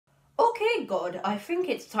Okay, God, I think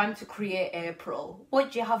it's time to create April.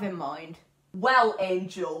 What do you have in mind? Well,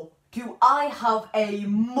 Angel, do I have a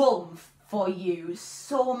month for you.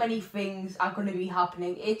 So many things are going to be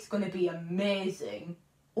happening. It's going to be amazing.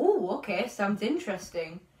 Oh, okay, sounds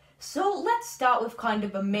interesting. So let's start with kind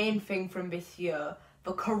of a main thing from this year,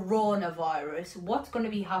 the coronavirus. What's going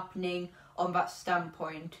to be happening on that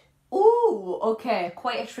standpoint? Oh, okay,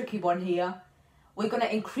 quite a tricky one here. We're going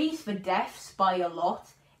to increase the deaths by a lot.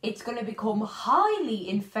 It's going to become highly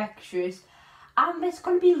infectious, and there's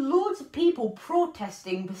going to be loads of people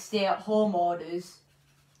protesting the stay-at-home orders.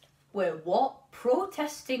 Wait, what?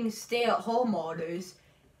 Protesting stay-at-home orders?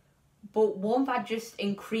 But won't that just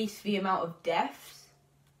increase the amount of deaths?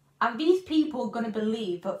 And these people are going to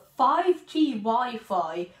believe that 5G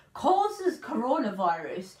Wi-Fi causes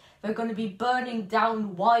coronavirus. They're going to be burning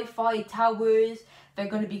down Wi-Fi towers. They're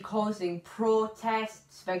going to be causing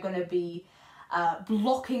protests. They're going to be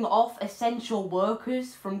blocking off essential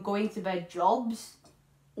workers from going to their jobs.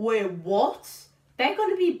 Wait, what? They're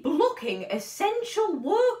going to be blocking essential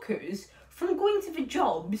workers from going to the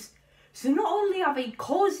jobs. So not only are they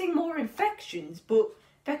causing more infections, but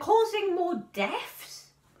they're causing more deaths?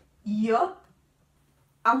 Yup.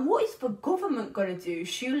 And what is the government going to do?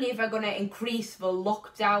 Surely they're going to increase the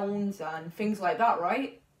lockdowns and things like that,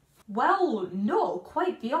 right? Well, no,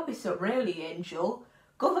 quite the opposite really, Angel.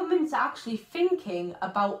 Governments are actually thinking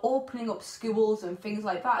about opening up schools and things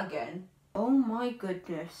like that again. Oh my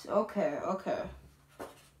goodness, okay.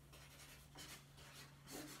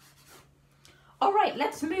 Alright,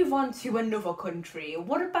 let's move on to another country.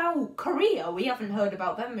 What about Korea? We haven't heard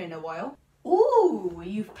about them in a while. Ooh,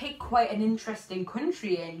 you've picked quite an interesting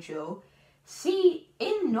country, Angel. See,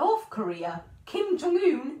 in North Korea, Kim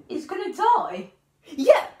Jong-un is gonna die.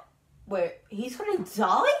 Yeah! Wait, he's gonna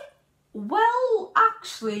die? Well,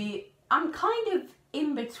 actually, I'm kind of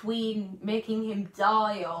in between making him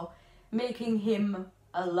die or making him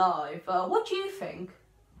alive. What do you think?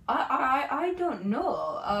 I don't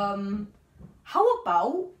know. How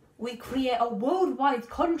about we create a worldwide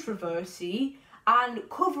controversy and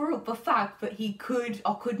cover up the fact that he could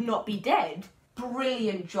or could not be dead?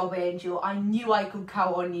 Brilliant job, Angel. I knew I could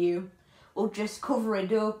count on you. We'll just cover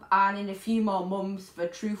it up, and in a few more months the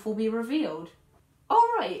truth will be revealed.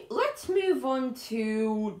 Alright, let's move on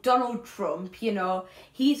to Donald Trump. You know,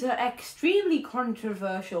 he's an extremely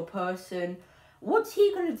controversial person. What's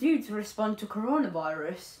he going to do to respond to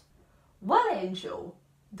coronavirus? Well, Angel,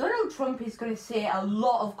 Donald Trump is going to say a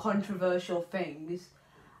lot of controversial things.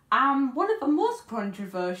 And one of the most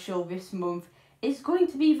controversial this month is going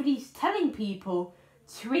to be that he's telling people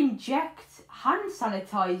to inject hand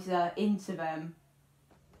sanitizer into them.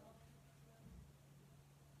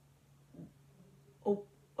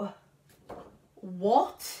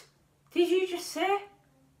 What did you just say?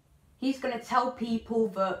 He's going to tell people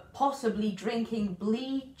that possibly drinking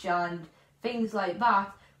bleach and things like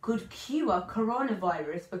that could cure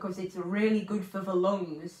coronavirus because it's really good for the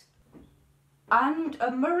lungs. And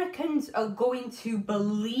Americans are going to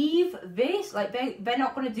believe this? Like, they're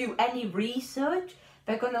not going to do any research?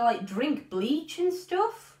 They're going to, like, drink bleach and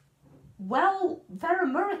stuff? Well, they're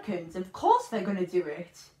Americans. Of course they're going to do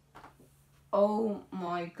it. Oh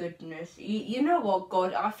my goodness. You know what,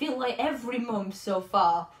 God? I feel like every month so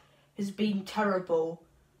far has been terrible.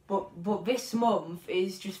 But this month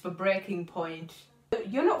is just the breaking point.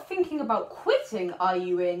 You're not thinking about quitting, are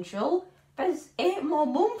you, Angel? There's 8 more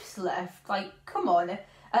months left. Like, come on.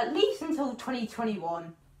 At least until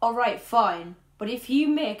 2021. Alright, fine. But if you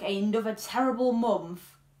make another terrible month,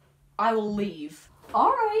 I will leave.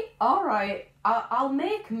 Alright. I'll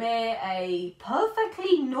make May a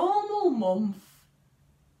perfectly normal month.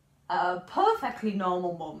 A perfectly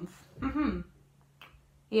normal month.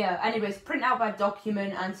 Yeah, anyways, print out that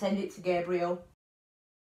document and send it to Gabriel.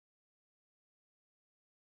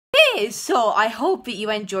 So I hope that you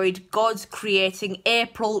enjoyed God's creating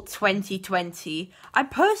April 2020. I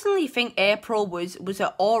personally think April was an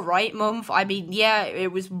alright month. I mean, yeah,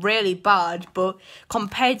 it was really bad, but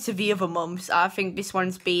compared to the other months, I think this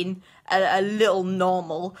one's been a little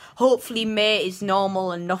normal. Hopefully May is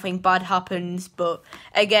normal and nothing bad happens, but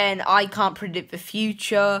again, I can't predict the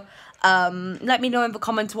future. Let me know in the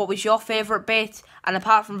comments what was your favourite bit, and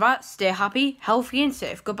apart from that, stay happy, healthy and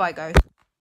safe. Goodbye, guys.